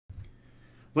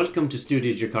Welcome to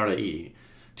Studio Jakarta EE.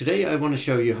 Today I want to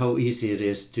show you how easy it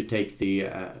is to take the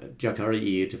Jakarta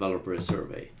EE Developer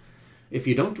Survey. If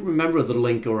you don't remember the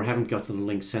link or haven't got the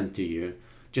link sent to you,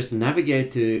 just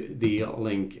navigate to the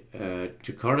link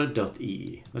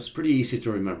jakarta.ee. That's pretty easy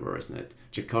to remember, isn't it?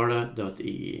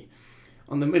 Jakarta.ee.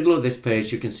 On the middle of this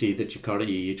page you can see the Jakarta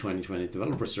EE 2020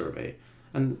 Developer Survey,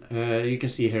 and you can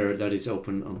see here that it's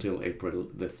open until April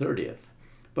the 30th.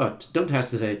 But don't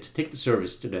hesitate, take the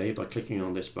service today by clicking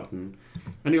on this button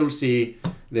and you'll see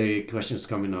the questions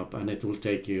coming up, and it will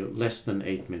take you less than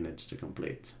 8 minutes to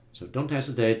complete. So don't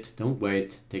hesitate, don't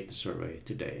wait, take the survey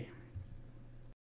today.